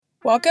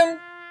Welcome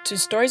to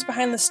Stories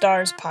Behind the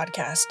Stars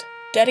podcast,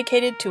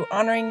 dedicated to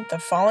honoring the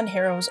fallen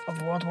heroes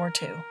of World War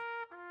II.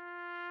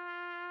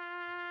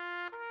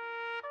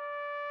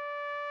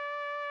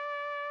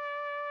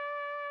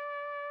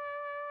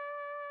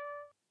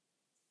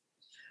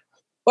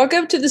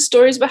 Welcome to the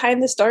Stories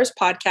Behind the Stars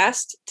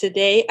podcast.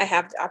 Today, I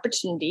have the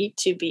opportunity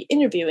to be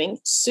interviewing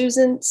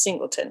Susan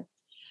Singleton.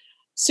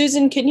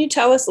 Susan, can you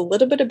tell us a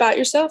little bit about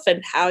yourself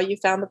and how you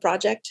found the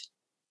project?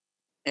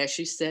 As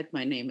you said,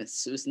 my name is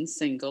Susan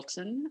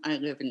Singleton. I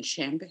live in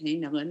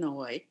Champaign,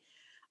 Illinois.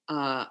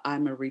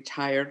 I'm a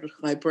retired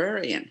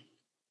librarian,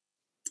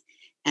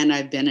 and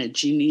I've been a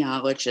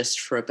genealogist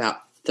for about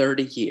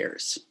 30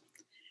 years.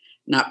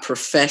 Not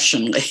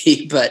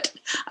professionally, but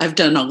I've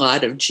done a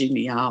lot of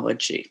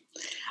genealogy.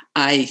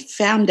 I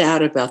found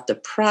out about the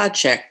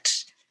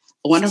project.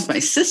 One of my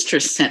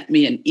sisters sent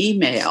me an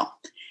email,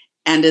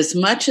 and as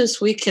much as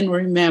we can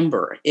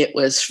remember, it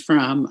was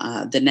from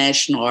the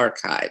National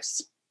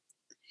Archives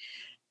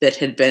that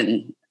had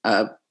been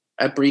a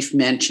brief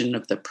mention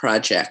of the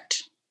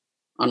project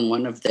on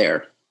one of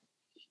their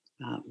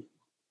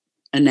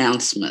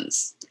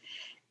announcements.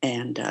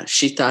 And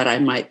she thought I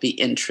might be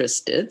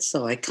interested,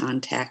 so I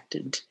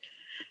contacted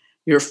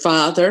your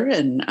father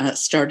and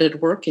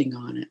started working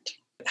on it.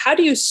 How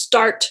do you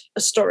start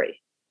a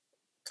story?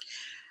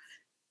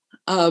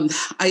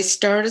 I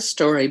start a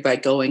story by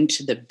going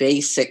to the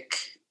basic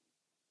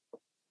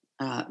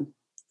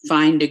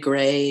find a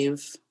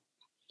grave,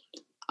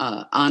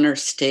 honor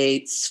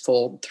states,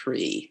 fold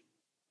 3,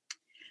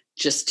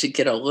 just to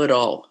get a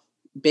little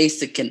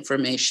basic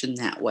information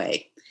that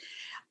way.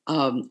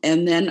 And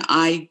then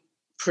I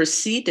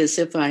proceed as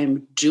if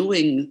I'm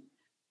doing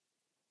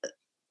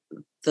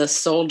the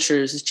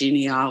soldier's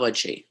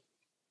genealogy.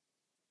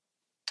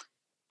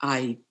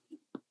 I,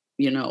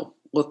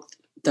 look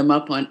them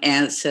up on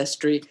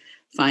Ancestry,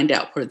 find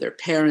out where their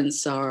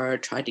parents are,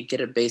 try to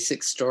get a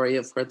basic story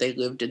of where they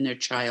lived in their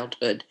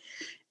childhood,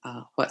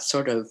 what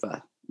sort of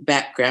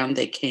background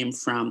they came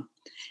from.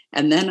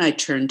 And then I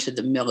turn to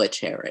the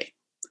military.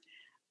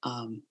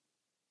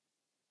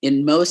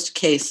 In most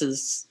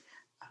cases,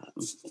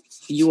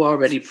 you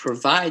already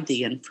provide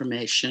the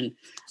information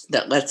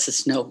that lets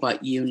us know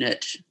what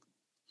unit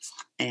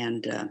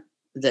and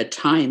the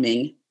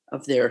timing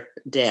of their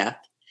death.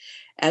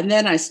 And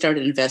then I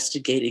started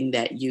investigating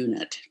that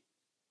unit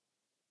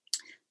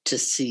to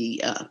see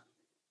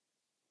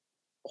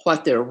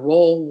what their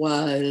role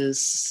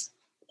was,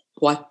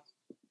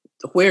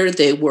 where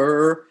they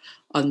were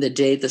on the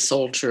day the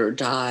soldier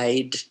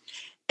died,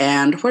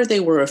 and where they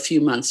were a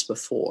few months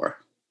before,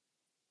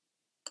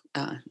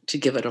 to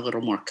give it a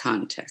little more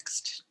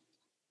context.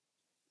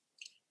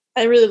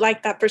 I really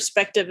like that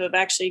perspective of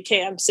actually,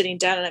 okay, I'm sitting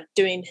down and I'm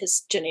doing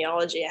his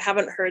genealogy. I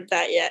haven't heard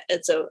that yet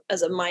as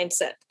a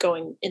mindset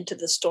going into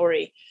the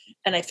story.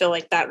 And I feel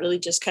like that really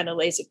just kind of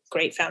lays a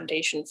great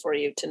foundation for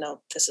you to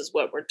know this is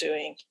what we're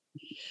doing.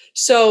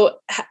 So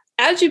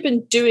as you've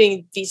been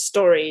doing these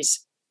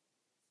stories,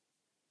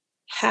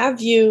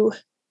 have you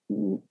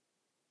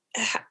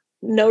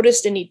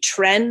noticed any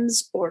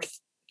trends or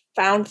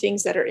found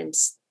things that are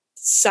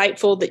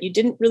insightful that you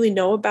didn't really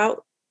know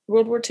about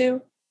World War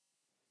II?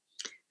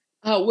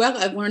 Well,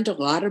 I've learned a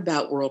lot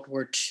about World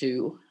War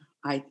II.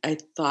 I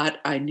thought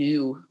I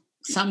knew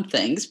some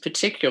things,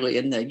 particularly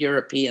in the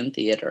European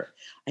theater.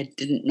 I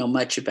didn't know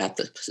much about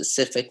the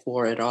Pacific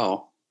War at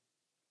all.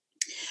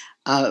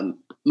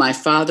 My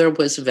father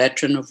was a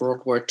veteran of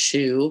World War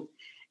II,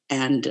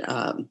 and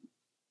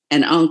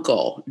an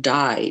uncle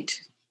died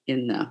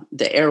in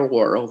the air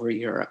war over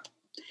Europe.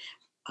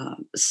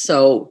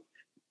 So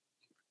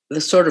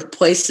the sort of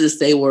places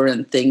they were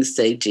and things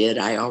they did,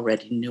 I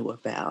already knew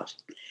about.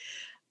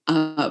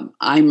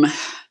 I'm,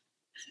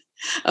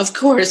 of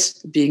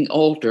course, being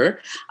older,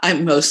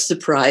 I'm most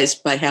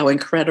surprised by how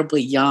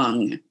incredibly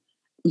young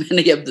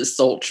many of the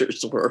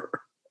soldiers were.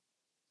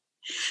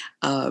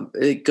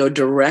 They go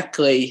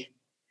directly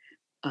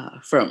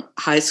from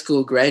high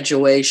school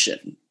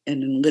graduation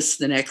and enlist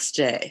the next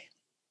day.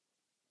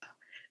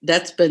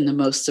 That's been the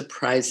most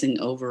surprising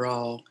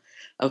overall.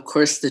 Of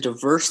course, the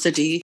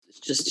diversity is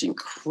just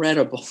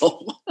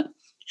incredible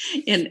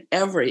in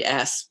every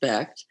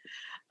aspect.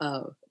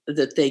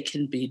 That they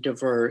can be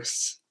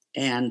diverse.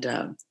 And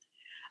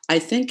I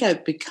think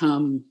I've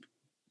become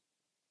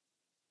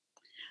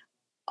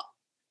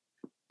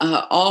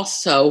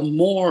also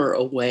more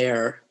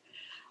aware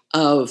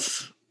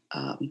of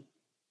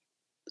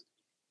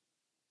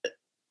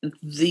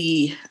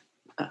the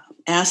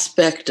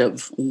aspect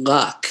of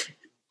luck,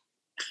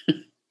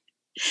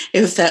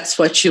 if that's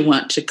what you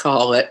want to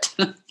call it.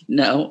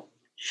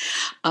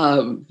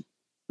 A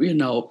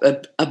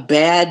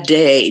bad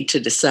day to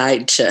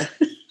decide to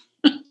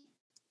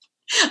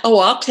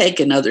I'll take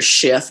another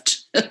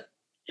shift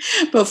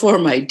before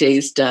my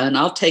day's done.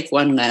 I'll take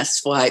one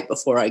last flight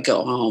before I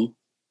go home.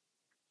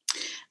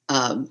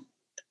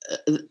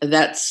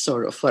 That's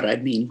sort of what I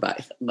mean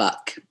by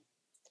luck.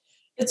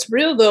 It's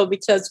real, though,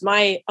 because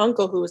my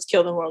uncle, who was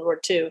killed in World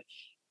War II,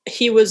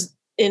 he was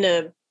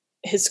in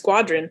his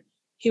squadron.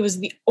 he was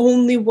the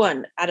only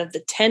one out of the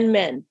 10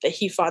 men that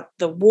he fought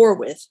the war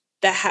with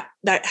that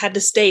had to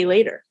stay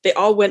later. They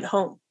all went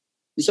home.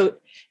 So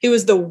he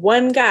was the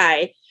one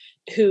guy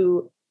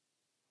who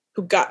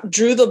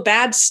drew the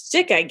bad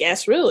stick, I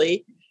guess,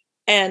 really.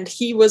 And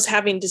he was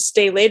having to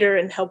stay later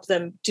and help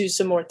them do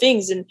some more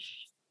things.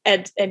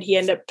 And he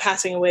ended up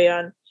passing away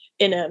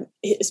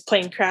his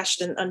plane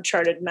crashed in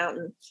uncharted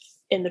mountain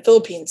in the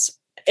Philippines.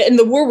 And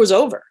the war was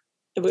over.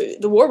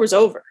 The war was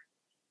over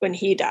when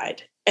he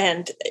died.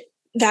 And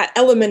that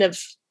element of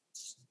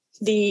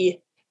the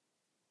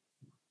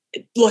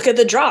look at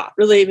the draw,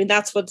 really, I mean,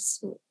 that's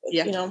what's, an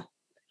wrong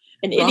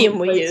idiom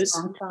we use.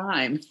 Wrong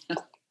time.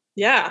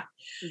 Yeah.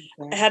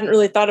 Okay. I hadn't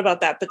really thought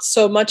about that, but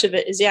so much of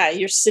it is,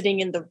 you're sitting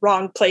in the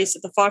wrong place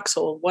at the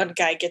foxhole. One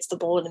guy gets the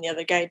bullet and the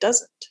other guy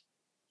doesn't.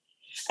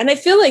 And I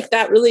feel like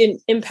that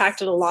really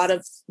impacted a lot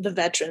of the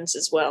veterans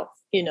as well.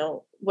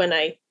 When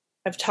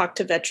I've talked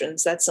to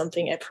veterans, that's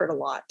something I've heard a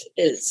lot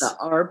is the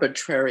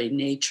arbitrary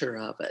nature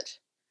of it,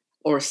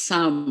 or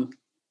some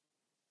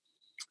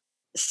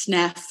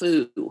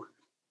snafu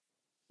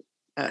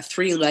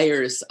 3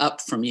 layers up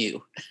from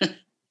you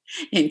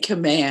in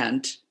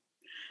command.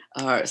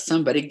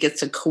 Somebody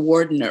gets a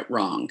coordinate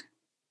wrong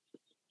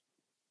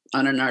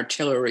on an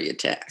artillery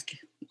attack.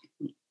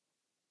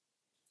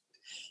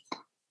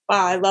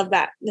 Wow, I love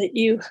that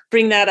you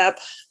bring that up.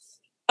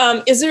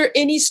 Is there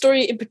any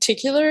story in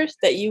particular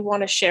that you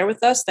want to share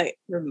with us that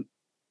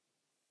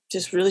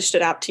just really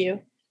stood out to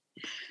you?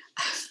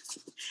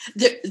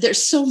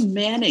 There's so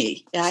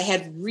many. I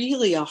had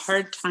really a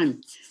hard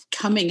time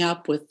coming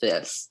up with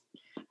this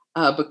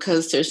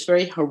because there's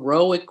very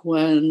heroic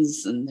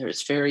ones and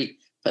there's very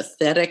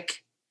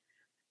pathetic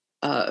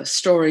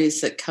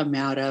stories that come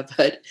out of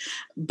it.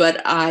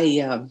 But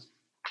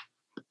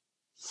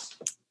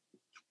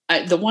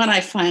the one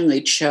I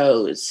finally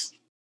chose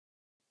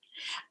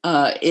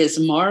is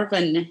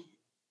Marvin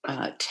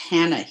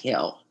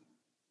Tannehill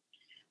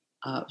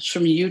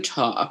from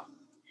Utah.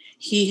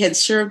 He had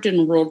served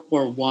in World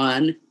War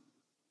I.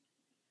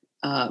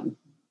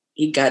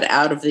 He got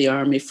out of the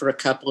Army for a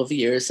couple of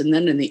years, and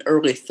then in the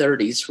early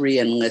 30s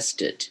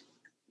re-enlisted.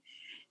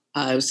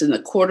 He was in the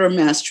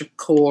Quartermaster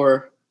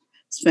Corps,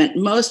 spent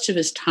most of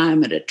his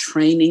time at a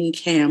training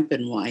camp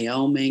in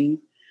Wyoming,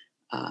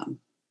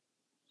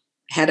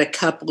 had a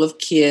couple of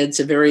kids,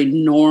 a very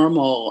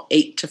normal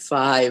 8 to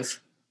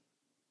 5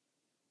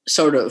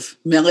 sort of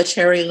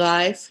military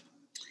life.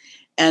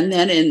 And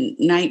then in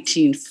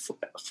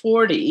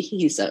 1940,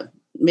 he's a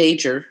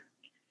major.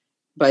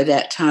 By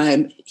that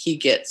time, he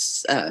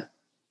gets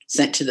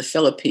sent to the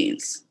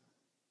Philippines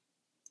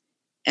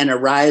and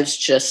arrives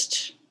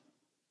just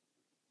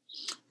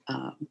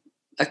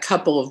a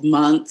couple of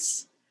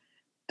months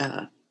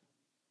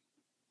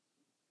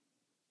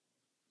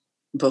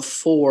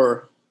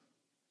before,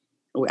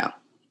 well,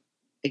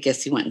 I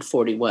guess he went in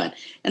 41,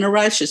 and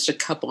arrives just a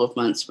couple of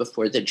months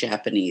before the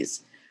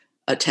Japanese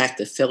attacked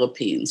the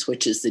Philippines,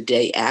 which is the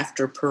day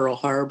after Pearl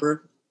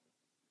Harbor.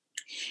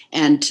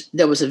 And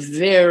there was a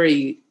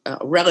very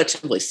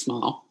relatively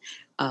small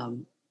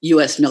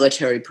U.S.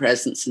 military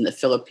presence in the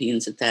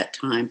Philippines at that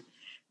time.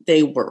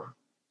 They were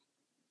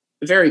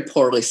very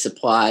poorly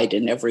supplied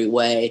in every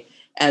way,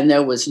 and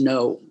there was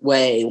no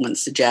way,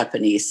 once the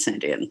Japanese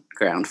sent in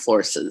ground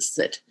forces,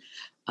 that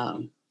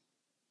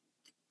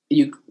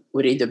you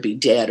would either be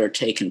dead or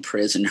taken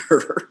prisoner,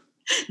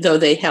 though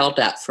they held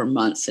out for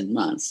months and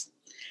months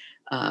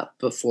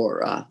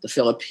before the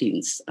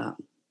Philippines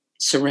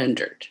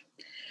surrendered.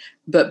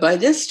 But by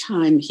this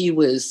time, he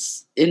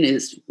was in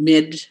his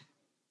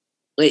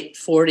late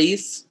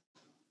 40s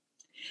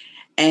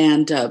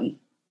and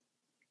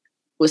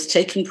was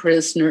taken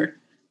prisoner,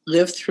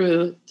 lived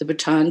through the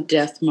Bataan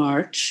Death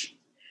March,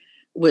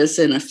 was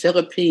in a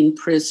Philippine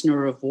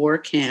prisoner of war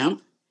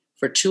camp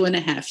for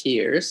 2.5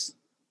 years,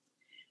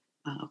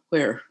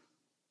 where,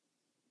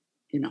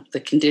 the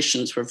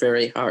conditions were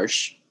very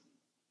harsh.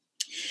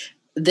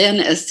 Then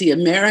as the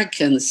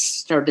Americans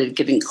started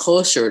getting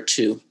closer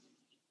to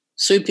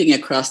sweeping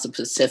across the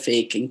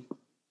Pacific and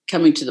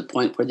coming to the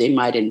point where they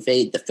might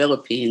invade the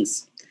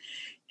Philippines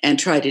and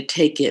try to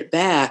take it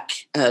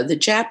back, the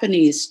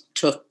Japanese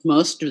took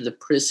most of the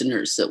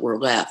prisoners that were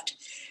left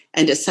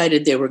and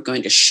decided they were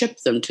going to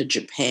ship them to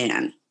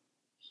Japan.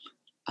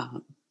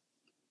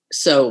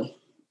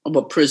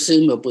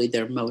 Presumably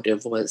their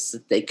motive was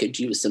that they could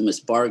use them as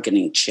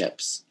bargaining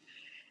chips.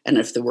 And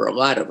if there were a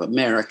lot of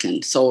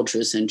American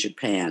soldiers in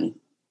Japan,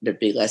 there'd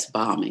be less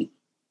bombing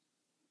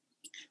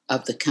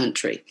of the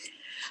country.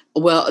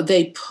 Well,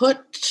 they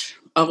put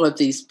all of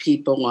these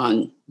people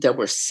on, there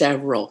were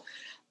several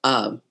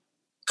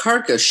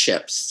cargo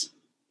ships,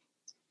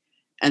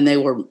 and they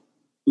were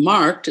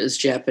marked as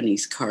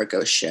Japanese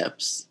cargo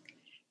ships.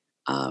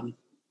 And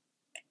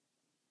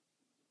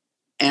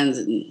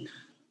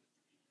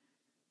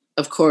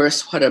of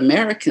course, what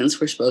Americans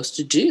were supposed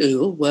to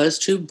do was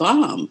to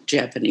bomb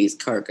Japanese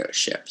cargo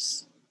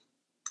ships.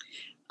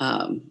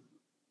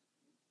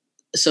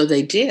 So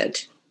they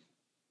did.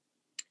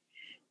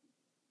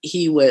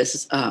 He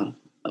was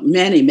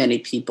many, many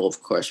people,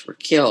 of course, were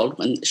killed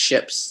when the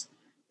ships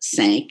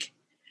sank.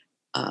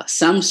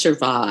 Some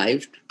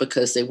survived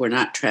because they were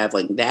not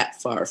traveling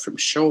that far from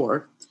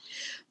shore.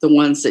 The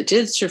ones that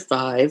did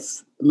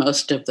survive,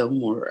 most of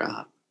them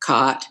were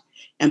caught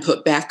and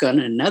put back on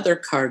another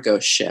cargo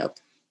ship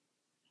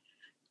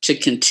to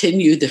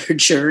continue their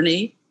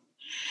journey.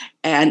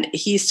 And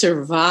he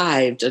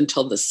survived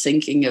until the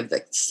sinking of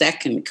the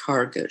second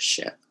cargo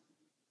ship.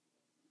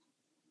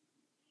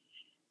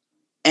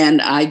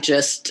 And I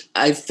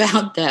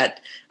found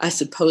that, I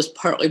suppose,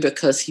 partly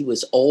because he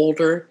was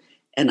older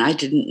and I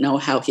didn't know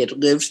how he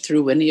had lived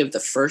through any of the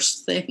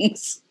first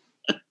things.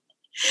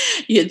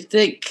 You'd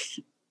think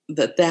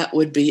that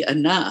would be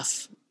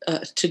enough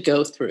to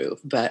go through,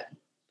 but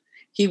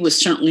he was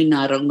certainly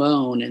not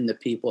alone in the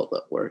people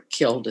that were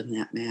killed in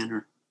that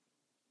manner.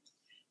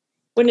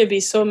 Wouldn't it be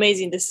so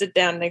amazing to sit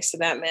down next to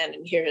that man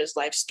and hear his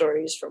life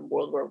stories from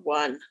World War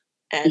I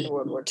and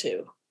World War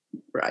II?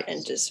 Right.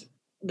 And just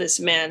this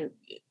man's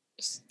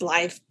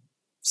life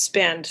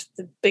spanned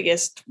the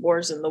biggest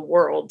wars in the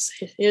world's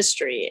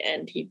history,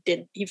 and he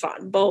fought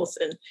in both,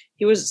 and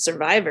he was a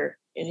survivor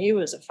and he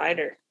was a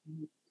fighter.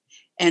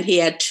 And he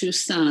had 2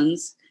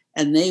 sons,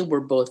 and they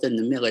were both in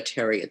the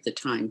military at the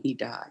time he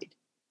died.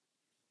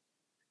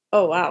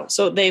 Oh, wow.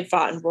 So they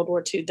fought in World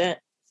War II then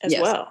as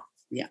well.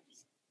 Yeah.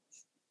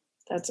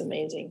 That's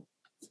amazing.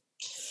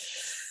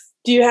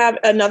 Do you have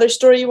another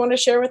story you want to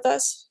share with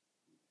us?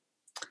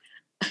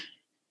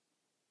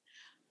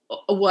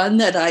 One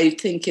that I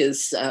think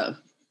is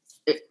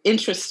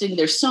interesting.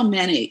 There's so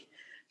many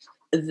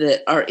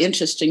that are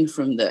interesting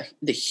from the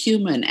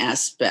human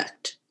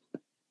aspect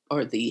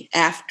or the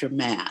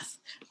aftermath.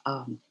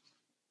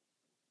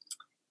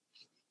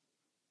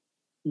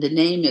 The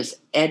name is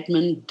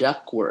Edmund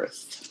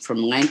Duckworth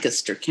from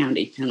Lancaster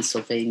County,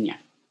 Pennsylvania.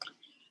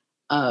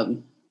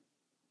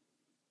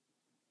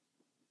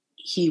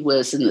 He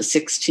was in the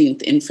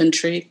 16th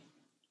Infantry,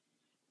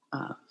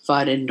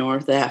 fought in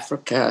North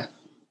Africa,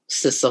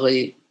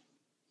 Sicily,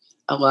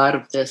 a lot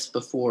of this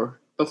before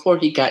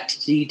he got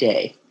to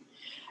D-Day.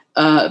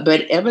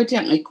 But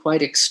evidently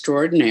quite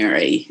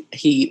extraordinary.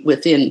 He,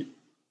 within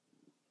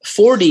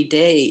 40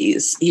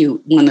 days, he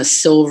won a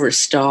Silver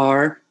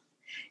Star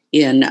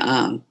in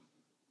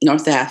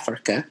North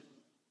Africa,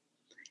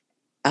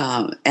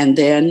 and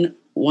then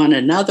won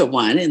another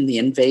one in the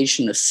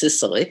invasion of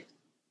Sicily,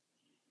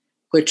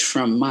 which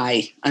from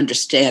my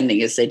understanding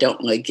is they don't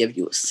really give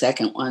you a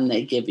second one.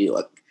 They give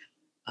you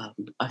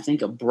I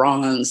think a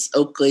bronze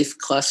oak leaf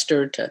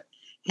cluster to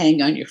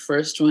hang on your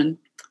first one.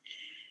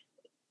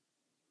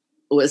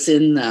 Was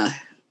in the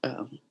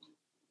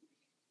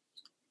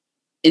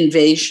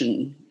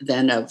invasion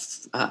then of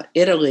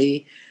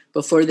Italy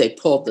before they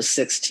pulled the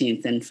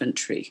 16th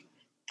Infantry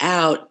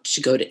out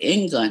to go to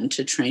England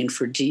to train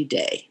for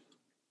D-Day.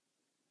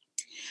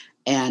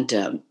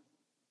 And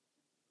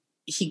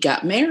he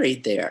got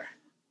married there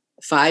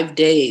 5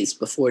 days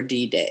before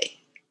D-Day.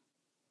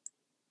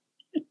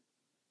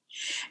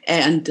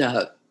 And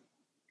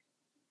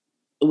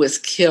was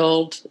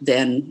killed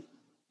then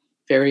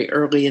very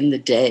early in the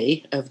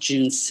day of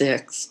June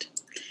 6th.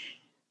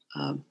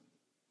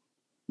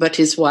 But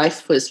his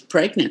wife was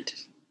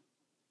pregnant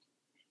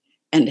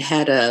and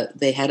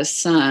they had a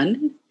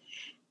son,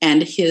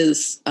 and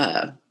his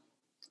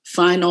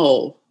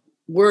final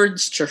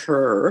words to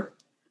her,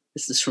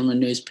 this is from a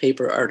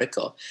newspaper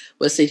article,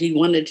 was that he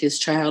wanted his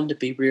child to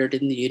be reared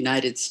in the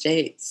United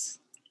States.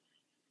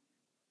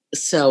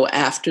 So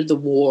after the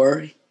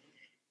war,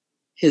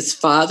 his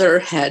father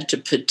had to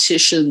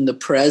petition the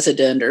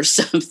president or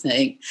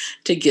something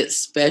to get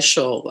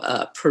special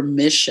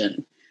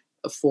permission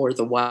for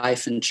the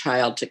wife and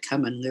child to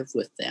come and live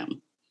with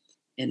them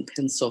in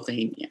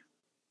Pennsylvania.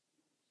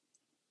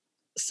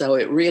 So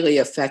it really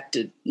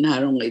affected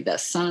not only the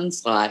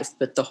son's life,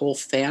 but the whole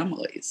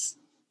family's.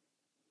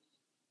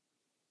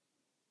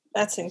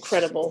 That's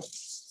incredible.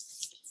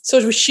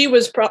 So she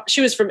was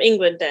from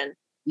England then.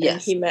 Yes.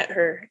 And he met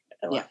her.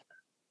 Yeah.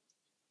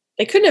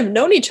 They couldn't have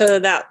known each other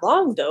that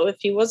long, though, if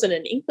he wasn't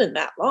in England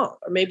that long.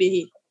 Or maybe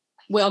he...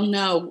 Well,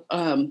 no.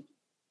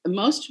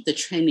 Most of the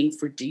training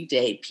for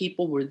D-Day,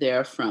 people were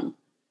there from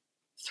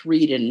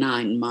 3 to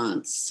 9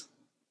 months.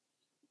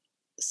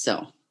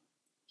 So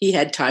he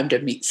had time to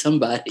meet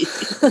somebody.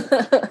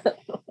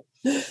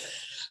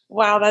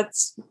 Wow,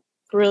 that's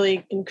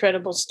really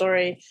incredible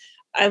story.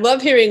 I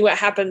love hearing what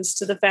happens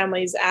to the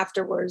families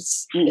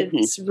afterwards. Mm-hmm.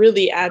 It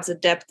really adds a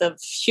depth of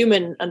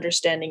human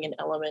understanding and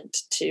element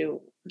to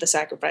the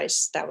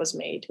sacrifice that was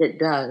made. It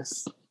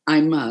does.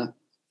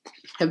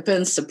 Have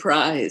been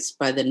surprised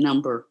by the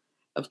number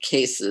of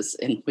cases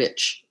in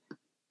which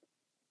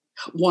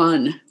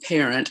one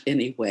parent,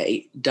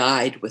 anyway,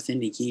 died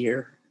within a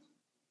year.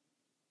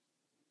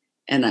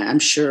 And I'm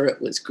sure it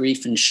was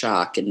grief and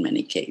shock in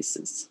many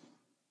cases.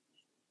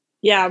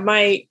 Yeah,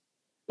 my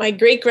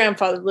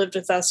great-grandfather lived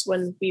with us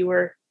when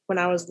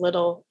I was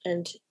little,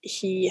 and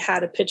he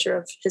had a picture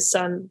of his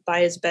son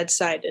by his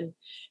bedside, and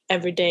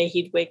every day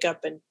he'd wake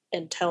up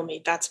and tell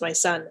me, that's my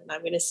son and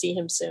I'm going to see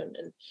him soon.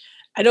 And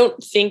I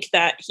don't think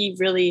that he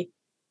really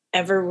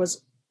ever was,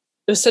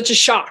 it was such a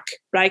shock,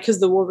 right? Because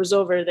the war was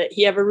over, that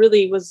he ever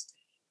really was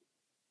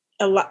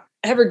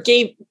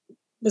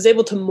was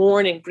able to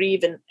mourn and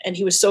grieve. And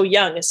he was so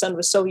young, his son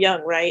was so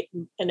young, right?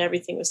 And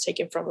everything was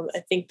taken from him. I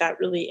think that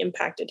really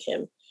impacted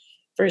him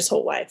for his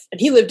whole life.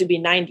 And he lived to be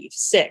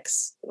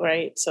 96,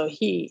 right? So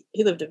he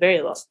lived a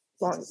very long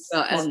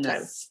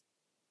time.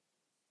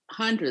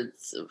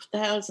 Hundreds of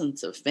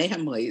thousands of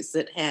families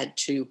that had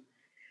to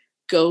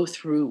go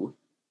through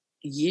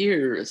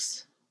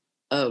years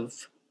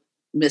of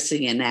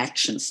missing in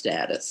action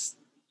status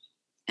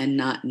and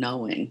not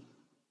knowing.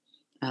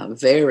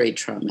 Very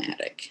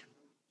traumatic.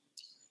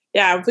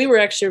 Yeah, we were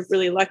actually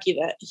really lucky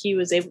that he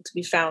was able to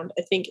be found.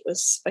 I think it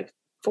was like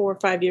 4 or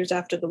 5 years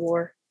after the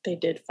war, they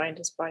did find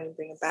his body and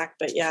bring him back.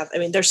 But yeah, I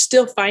mean, they're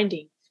still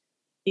finding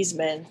these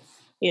men,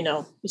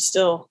 you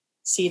still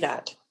see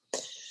that.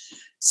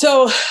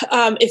 So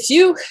if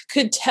you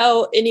could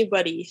tell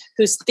anybody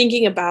who's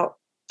thinking about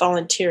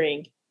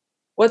volunteering,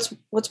 what's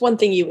one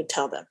thing you would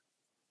tell them?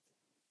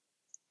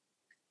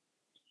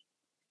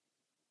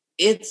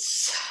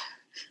 It's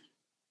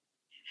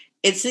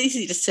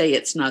easy to say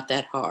it's not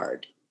that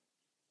hard,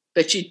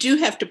 but you do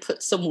have to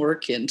put some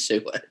work into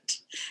it.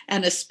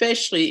 And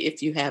especially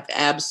if you have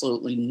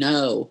absolutely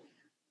no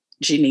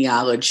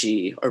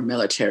genealogy or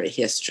military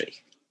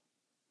history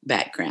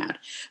background.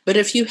 But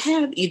if you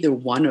have either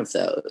one of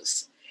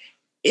those,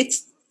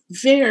 it's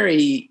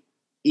very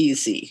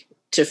easy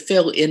to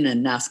fill in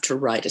enough to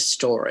write a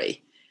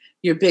story.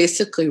 You're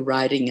basically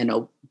writing an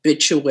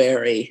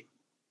obituary.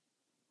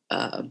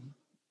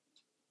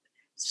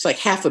 It's like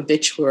half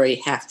obituary,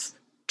 half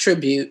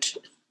tribute.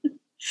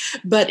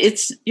 But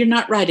you're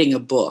not writing a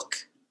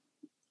book.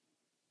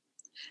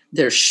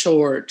 They're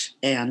short,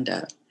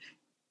 and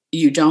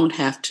you don't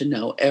have to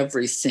know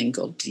every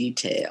single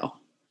detail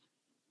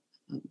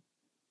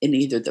in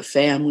either the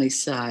family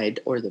side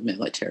or the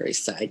military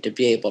side to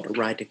be able to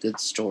write a good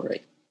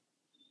story.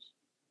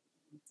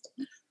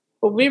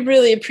 Well, we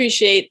really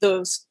appreciate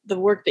the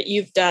work that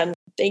you've done.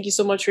 Thank you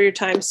so much for your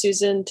time,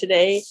 Susan,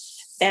 today,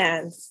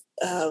 and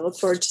look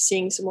forward to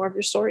seeing some more of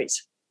your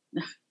stories.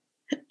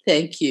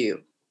 Thank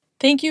you.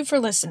 Thank you for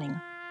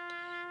listening.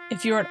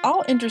 If you're at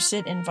all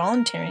interested in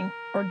volunteering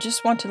or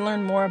just want to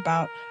learn more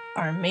about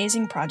our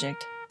amazing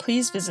project,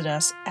 please visit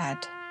us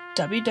at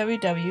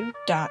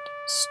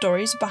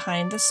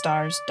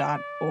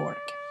www.storiesbehindthestars.org.